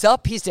he's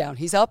up, he's down.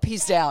 He's up,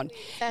 he's down.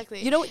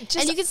 Exactly. You know,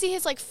 and you can see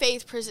his like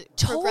faith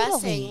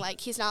progressing.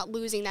 Like he's not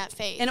losing that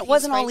faith. And it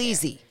wasn't all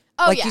easy.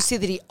 Oh, like yeah. you see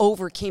that he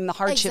overcame the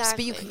hardships,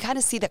 but you can kind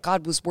of see that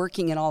God was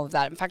working in all of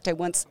that. In fact, I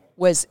once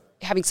was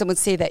having someone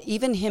say that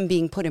even him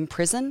being put in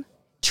prison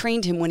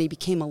trained him when he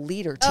became a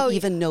leader to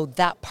even know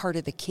that part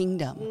of the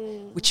kingdom,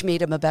 which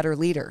made him a better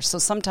leader. So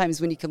sometimes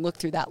when you can look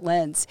through that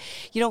lens,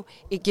 you know,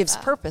 it gives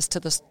purpose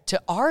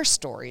to our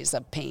stories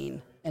of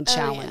pain and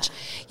challenge.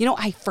 You know,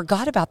 I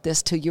forgot about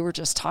this till you were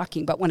just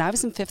talking, but when I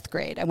was in 5th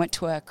grade, I went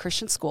to a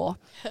Christian school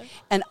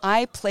and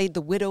I played the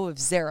widow of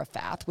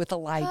Zarephath with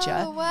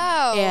Elijah. Oh,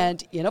 wow.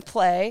 And in a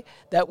play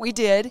that we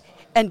did.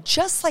 And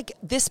just like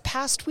this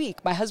past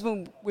week, my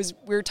husband we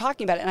were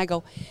talking about it and I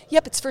go,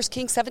 yep, it's 1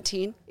 Kings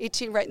 17,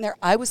 18 right in there.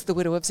 I was the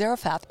widow of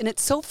Zarephath. And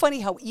it's so funny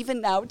how even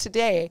now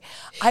today,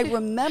 I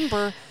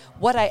remember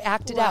what I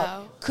acted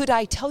out. Could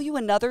I tell you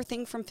another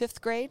thing from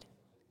 5th grade?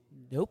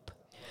 Nope.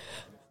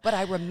 But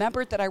I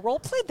remembered that I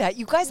role-played that.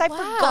 You guys, I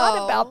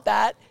forgot about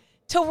that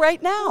till right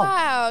now.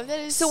 Wow, that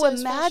is so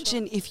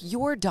imagine special. if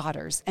your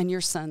daughters and your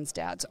sons'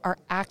 dads are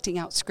acting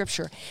out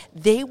Scripture,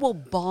 they will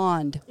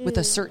bond with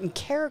a certain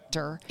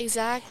character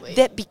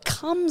that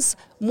becomes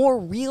more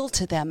real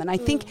to them. And I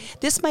think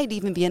this might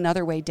even be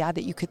another way, Dad,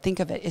 that you could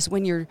think of it, is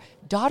when your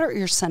daughter or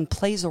your son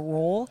plays a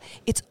role,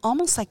 it's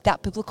almost like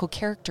that biblical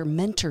character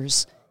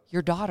mentors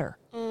your daughter.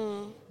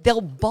 They'll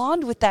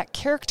bond with that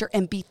character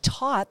and be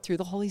taught through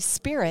the Holy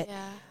Spirit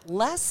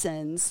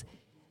lessons.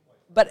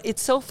 But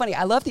it's so funny.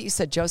 I love that you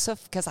said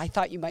Joseph, because I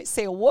thought you might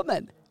say a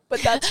woman.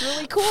 But that's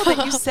really cool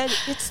that you said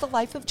it's the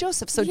life of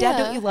Joseph. So, Dad,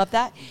 don't you love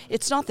that?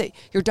 It's not that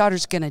your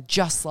daughter's going to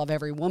just love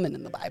every woman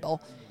in the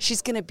Bible.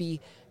 She's going to be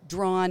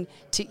drawn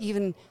to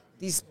even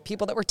these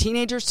people that were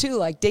teenagers too,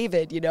 like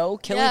David, you know,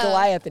 killing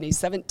Goliath, and he's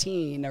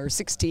 17 or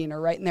 16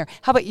 or right in there.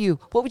 How about you?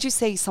 What would you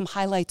say some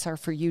highlights are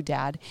for you,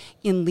 Dad,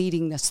 in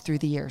leading this through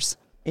the years?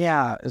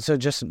 Yeah, so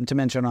just to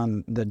mention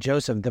on the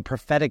Joseph, the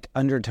prophetic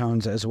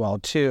undertones as well,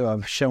 too,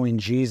 of showing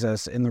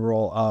Jesus in the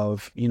role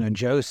of, you know,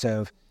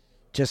 Joseph,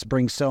 just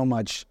brings so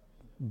much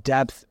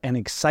depth and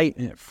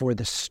excitement for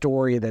the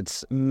story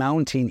that's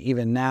mounting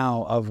even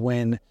now, of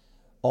when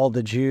all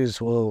the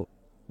Jews will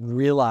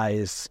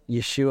realize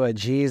Yeshua,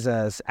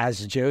 Jesus,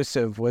 as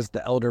Joseph was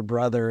the elder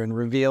brother and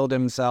revealed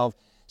himself.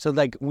 So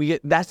like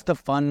that's the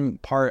fun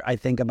part, I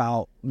think,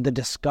 about the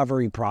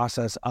discovery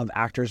process of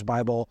Actors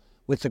Bible,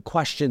 with the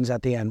questions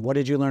at the end. What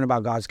did you learn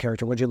about God's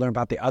character? What did you learn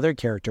about the other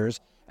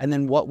characters? And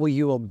then what will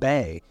you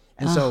obey?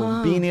 And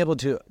so being able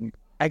to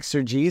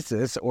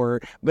exegesis,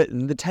 but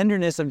the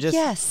tenderness of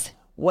just,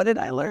 what did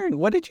I learn?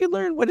 What did you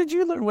learn? What did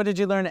you learn? What did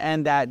you learn?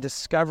 And that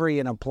discovery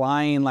and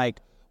applying,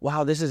 like,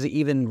 wow, this is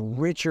even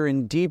richer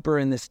and deeper,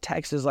 and this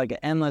text is like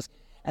endless.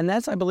 And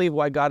that's, I believe,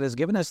 why God has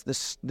given us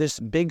this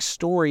big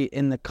story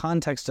in the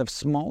context of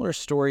smaller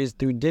stories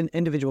through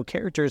individual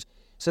characters,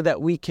 so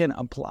that we can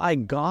apply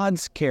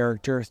God's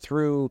character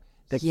through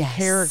the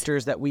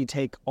characters that we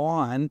take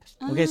on.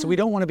 Okay, so we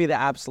don't want to be the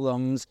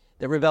Absaloms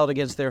that rebelled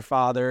against their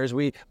fathers.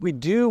 We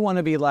do want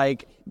to be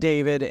like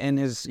David and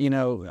his, you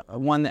know,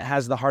 one that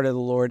has the heart of the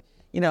Lord,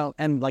 you know,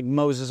 and like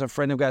Moses, a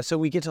friend of God. So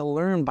we get to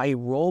learn by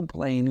role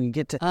playing. We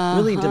get to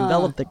really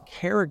develop the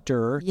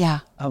character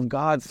of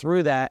God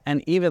through that.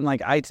 And even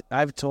like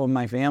I've told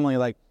my family,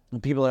 like,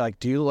 And people are like,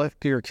 do you let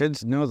your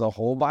kids know the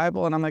whole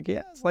Bible? And I'm like,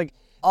 yeah, it's like,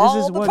 all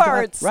this is the what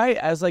parts. God, right?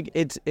 As like,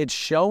 it's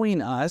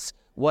showing us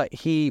what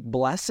he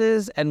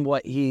blesses and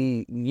what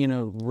he,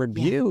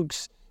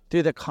 rebukes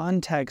through the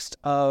context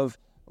of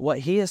what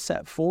he has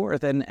set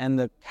forth and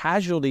the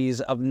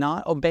casualties of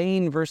not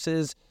obeying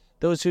versus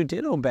those who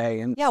did obey.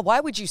 And yeah, why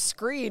would you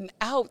screen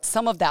out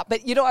some of that?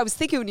 But, I was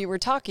thinking when you were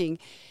talking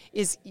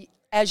is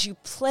as you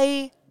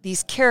play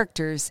these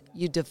characters,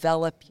 you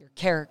develop your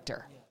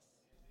character.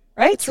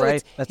 Right? That's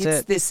right.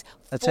 It's this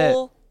That's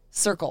full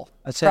circle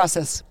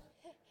process.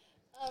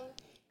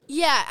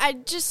 Yeah, I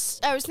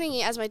was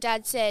thinking, as my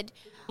dad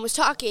was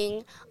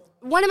talking,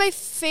 one of my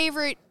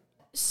favorite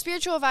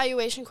spiritual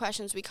evaluation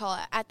questions, we call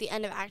it, at the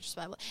end of Actors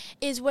Bible,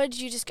 is what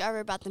did you discover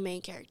about the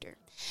main character?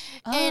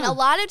 And a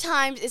lot of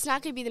times, it's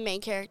not going to be the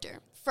main character.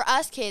 For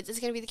us kids, it's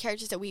going to be the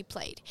characters that we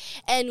played,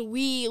 and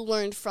we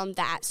learned from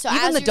that. So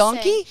even as the you're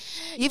donkey?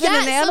 saying, Even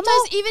an animal?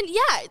 Sometimes even,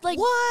 like,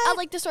 what? I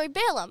like the story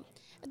Balaam.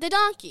 The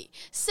donkey.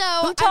 So,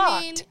 Who talked? I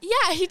mean,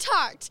 yeah, he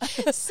talked.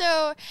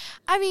 So,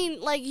 I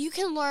mean, like, you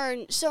can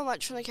learn so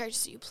much from the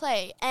characters that you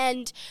play.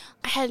 And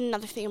I had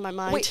another thing in my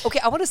mind. Wait, okay,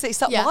 I want to say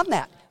something Yeah. on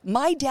that.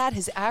 My dad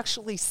has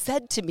actually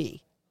said to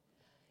me,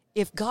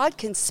 if God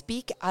can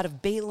speak out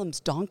of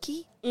Balaam's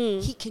donkey,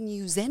 he can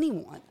use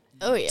anyone.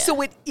 Oh, yeah. So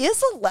it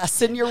is a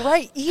lesson, you're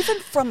right, even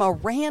from a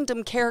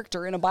random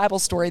character in a Bible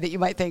story that you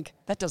might think,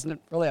 that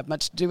doesn't really have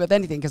much to do with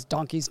anything because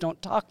donkeys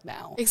don't talk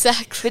now.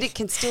 Exactly. But it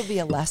can still be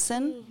a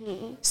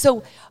lesson.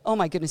 So, oh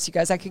my goodness, you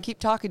guys, I could keep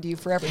talking to you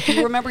forever. If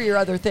you remember your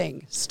other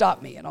thing,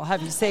 stop me and I'll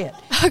have you say it.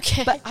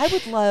 Okay. But I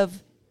would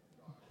love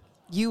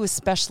you,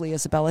 especially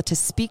Isabella, to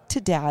speak to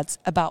dads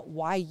about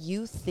why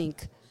you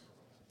think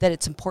that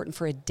it's important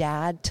for a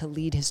dad to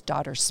lead his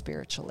daughter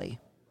spiritually.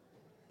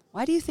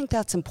 Why do you think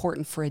that's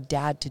important for a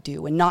dad to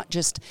do and not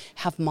just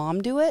have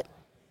mom do it?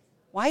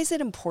 Why is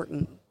it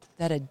important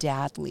that a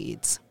dad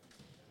leads?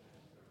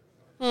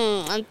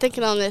 I'm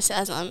thinking on this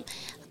as I'm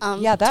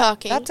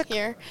talking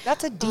here.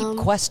 That's a deep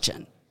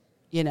question,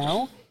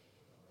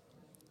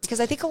 Because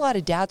I think a lot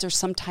of dads are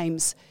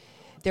sometimes,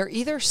 they're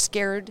either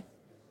scared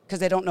because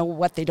they don't know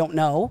what they don't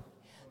know.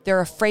 They're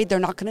afraid they're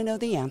not going to know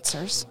the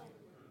answers.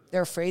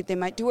 They're afraid they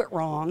might do it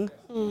wrong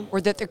or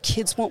that their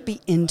kids won't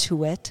be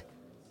into it.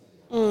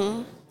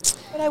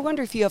 But I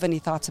wonder if you have any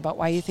thoughts about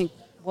why you think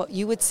what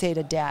you would say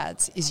to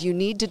dads is you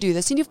need to do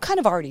this. And you've kind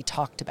of already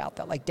talked about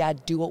that, like,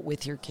 Dad, do it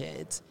with your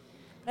kids.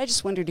 But I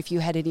just wondered if you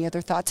had any other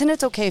thoughts. And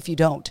it's okay if you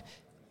don't.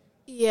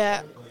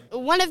 Yeah.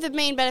 One of the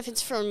main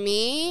benefits for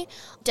me,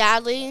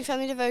 Dad leading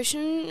family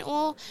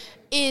devotional,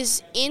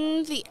 is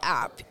in the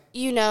app,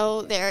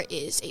 there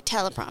is a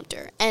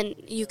teleprompter and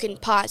you can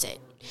pause it.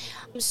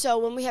 So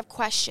when we have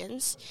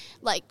questions,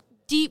 like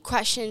deep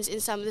questions in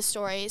some of the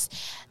stories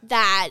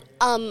that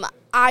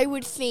I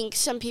would think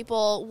some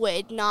people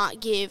would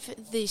not give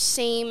the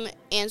same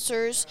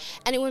answers,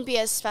 and it wouldn't be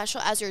as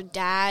special as your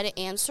dad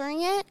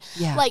answering it.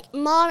 Yeah. Like,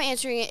 mom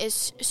answering it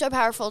is so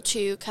powerful,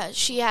 too, because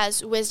she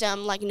has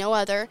wisdom like no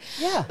other.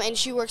 Yeah. And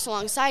she works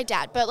alongside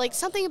dad. But, like,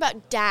 something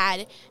about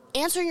dad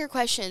answering your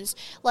questions,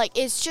 like,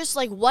 it's just,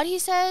 like, what he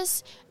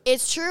says,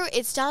 it's true,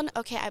 it's done,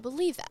 okay, I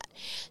believe that.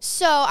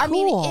 So, I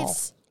mean,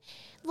 it's...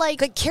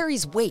 Like, it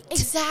carries weight.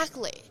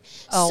 Exactly.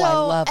 Oh, so, I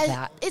love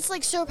that. It's,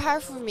 like, so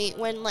powerful for me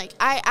when, like,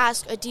 I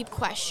ask a deep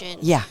question.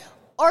 Yeah.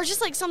 Or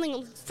just, like,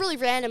 something really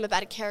random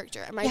about a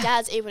character, and my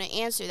dad's able to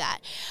answer that.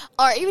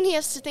 Or even he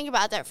has to think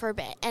about that for a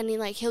bit, and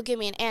he'll give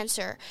me an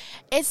answer.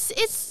 I think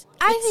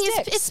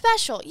it's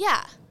special,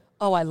 yeah.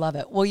 Oh, I love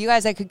it. Well, you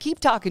guys, I could keep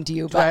talking to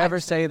you. Do I ever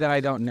say that I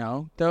don't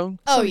know, though?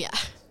 Oh, yeah.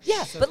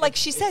 Yeah, but like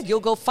she said, you'll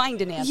go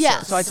find an answer.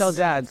 Yes. So I tell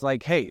dads,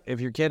 like, hey, if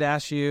your kid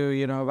asks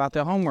you, about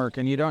the homework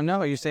and you don't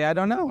know, you say, I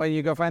don't know. And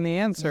you go find the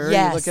answer,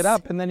 Yes. you look it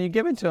up, and then you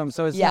give it to them.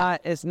 So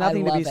it's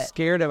nothing to be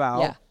scared about.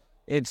 Yeah.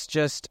 It's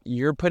just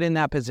you're put in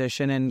that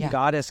position, and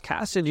God has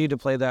casted you to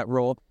play that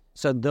role.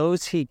 So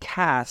those he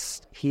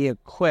casts, he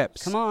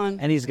equips. Come on.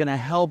 And he's going to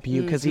help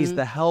you because he's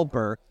the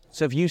helper.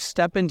 So if you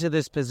step into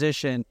this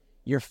position,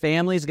 your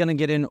family's going to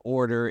get in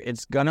order.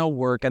 It's going to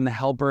work. And the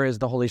helper is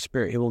the Holy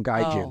Spirit. He will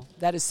guide you.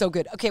 That is so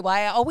good. Okay, well,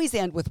 I always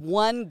end with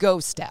one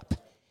go step.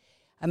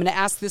 I'm going to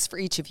ask this for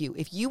each of you.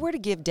 If you were to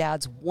give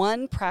dads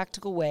one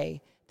practical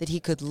way that he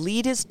could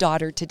lead his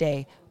daughter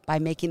today by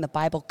making the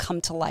Bible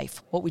come to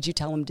life, what would you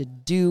tell him to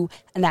do,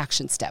 an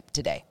action step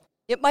today?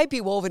 It might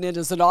be woven in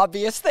as an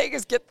obvious thing,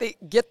 is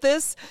get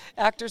this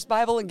Actors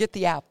Bible and get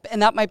the app.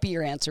 And that might be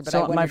your answer. But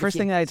so my first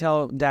thing that I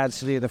tell dads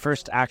to do, the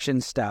first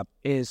action step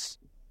is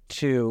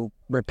to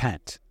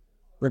repent.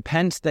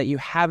 Repent that you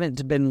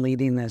haven't been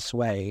leading this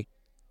way.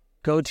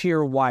 Go to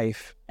your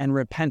wife and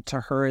repent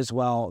to her as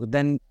well.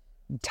 Then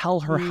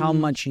tell her how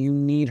much you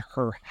need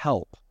her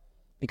help,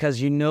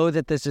 because you know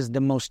that this is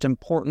the most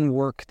important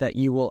work that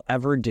you will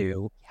ever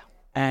do.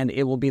 And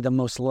it will be the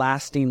most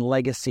lasting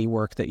legacy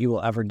work that you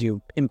will ever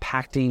do,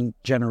 impacting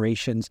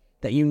generations,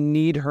 that you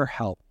need her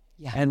help.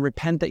 Yeah. And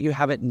repent that you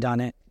haven't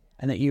done it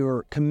and that you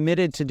are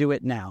committed to do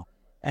it now.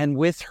 And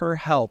with her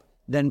help,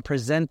 then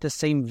present the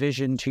same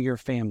vision to your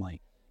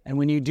family. And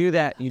when you do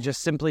that, you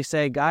just simply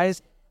say,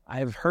 guys,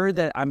 I've heard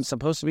that I'm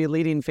supposed to be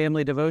leading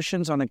family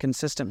devotions on a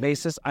consistent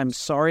basis. I'm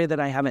sorry that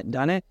I haven't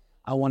done it.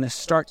 I want to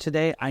start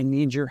today. I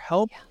need your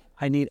help. Yeah.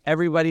 I need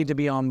everybody to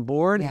be on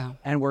board,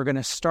 and we're going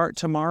to start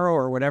tomorrow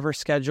or whatever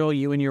schedule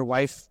you and your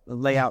wife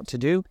lay out to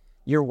do.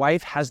 Your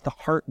wife has the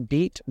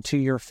heartbeat to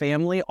your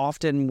family,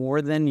 often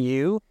more than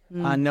you.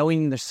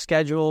 Knowing the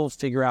schedule,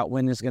 figure out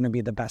when is going to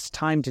be the best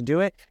time to do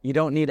it. You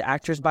don't need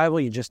Actor's Bible.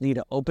 You just need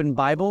an open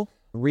Bible,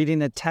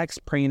 reading a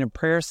text, praying a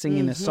prayer,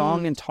 singing a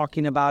song, and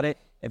talking about it.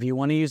 If you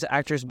want to use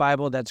Actor's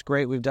Bible, that's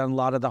great. We've done a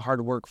lot of the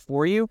hard work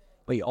for you,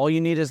 but all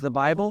you need is the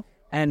Bible.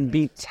 And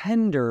be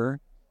tender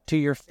to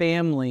your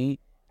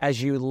family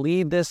as you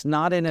lead this,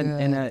 not in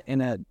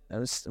a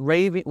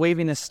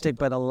waving a stick,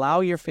 but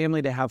allow your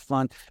family to have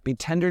fun. Be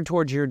tender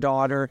towards your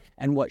daughter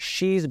and what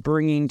she's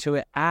bringing to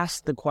it.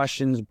 Ask the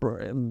questions.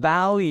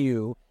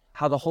 Value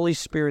how the Holy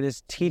Spirit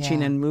is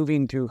teaching and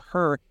moving through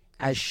her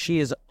as she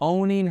is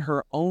owning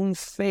her own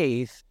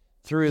faith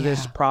through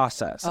this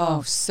process.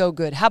 Oh, so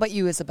good. How about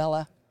you,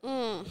 Isabella?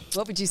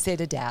 What would you say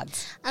to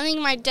dads? I think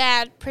my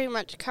dad pretty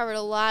much covered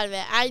a lot of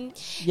it.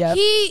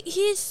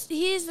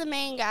 He's the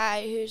main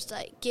guy who's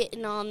like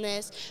getting on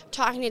this,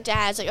 talking to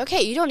dads like,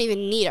 okay, you don't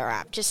even need our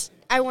app. Just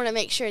I want to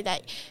make sure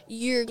that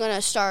you're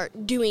gonna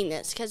start doing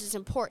this because it's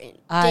important.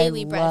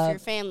 Daily bread for your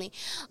family.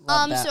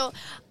 So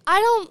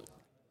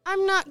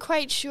I'm not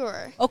quite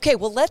sure. Okay,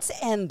 well let's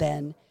end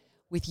then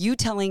with you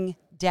telling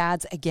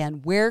dads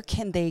again, where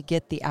can they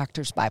get the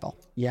Actor's Bible?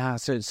 Yeah,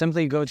 so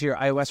simply go to your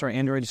iOS or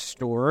Android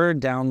store,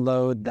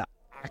 download the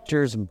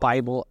Actor's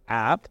Bible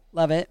app.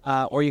 Love it.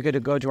 Or you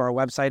could go to our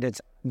website.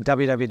 It's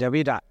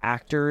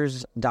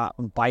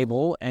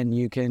www.actors.bible, and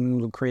you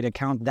can create an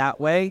account that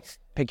way,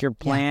 pick your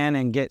plan,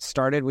 and get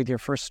started with your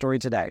first story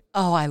today.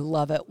 Oh, I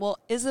love it. Well,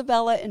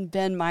 Isabella and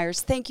Ben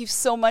Myers, thank you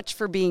so much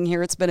for being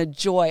here. It's been a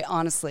joy,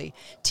 honestly,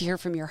 to hear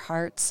from your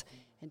hearts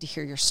and to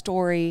hear your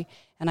story.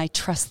 And I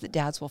trust that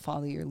dads will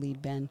follow your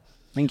lead, Ben.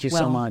 Thank you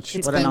so much.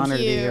 What an honor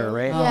to be here,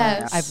 right?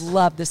 Yes. I've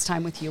loved this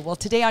time with you. Well,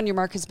 today on Your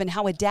Mark has been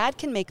how a dad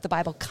can make the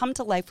Bible come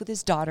to life with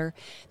his daughter.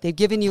 They've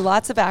given you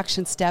lots of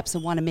action steps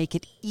and want to make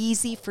it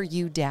easy for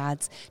you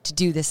dads to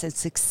do this and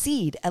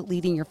succeed at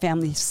leading your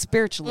family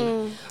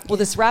spiritually. Well,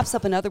 this wraps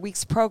up another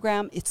week's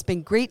program. It's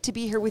been great to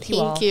be here with you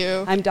all. Thank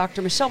you. I'm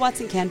Dr. Michelle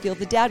Watson Canfield,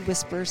 the Dad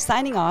Whisperer,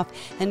 signing off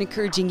and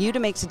encouraging you to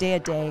make today a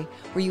day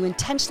where you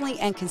intentionally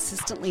and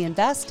consistently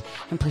invest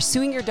in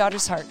pursuing your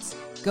daughter's hearts.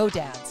 Go,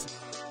 dads.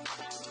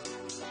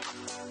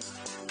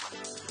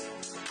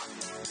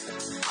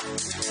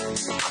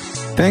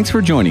 Thanks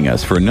for joining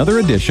us for another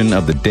edition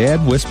of the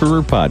Dad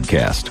Whisperer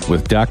podcast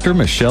with Dr.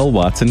 Michelle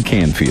Watson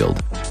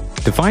Canfield.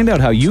 To find out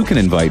how you can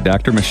invite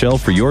Dr. Michelle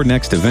for your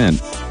next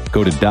event,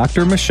 go to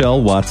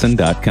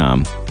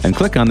drmichellewatson.com and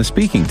click on the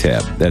speaking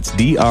tab. That's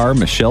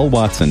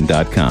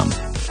drmichellewatson.com.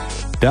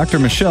 Dr.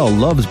 Michelle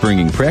loves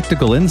bringing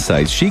practical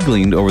insights she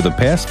gleaned over the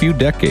past few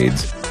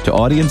decades to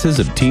audiences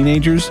of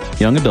teenagers,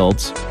 young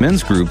adults,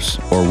 men's groups,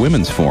 or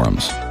women's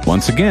forums.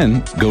 Once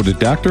again, go to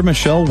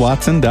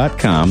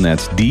drmichellewatson.com,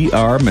 that's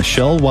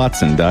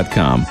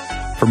drmichellewatson.com,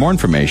 for more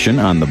information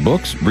on the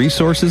books,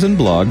 resources, and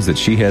blogs that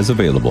she has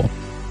available.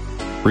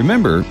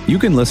 Remember, you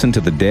can listen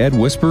to the Dad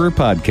Whisperer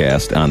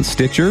podcast on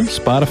Stitcher,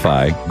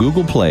 Spotify,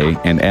 Google Play,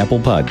 and Apple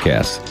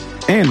Podcasts.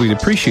 And we'd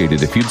appreciate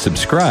it if you'd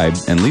subscribe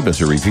and leave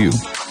us a review.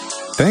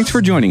 Thanks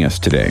for joining us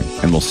today,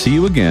 and we'll see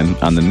you again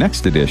on the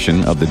next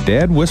edition of the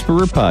Dad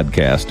Whisperer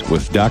podcast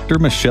with Dr.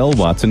 Michelle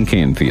Watson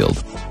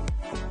Canfield.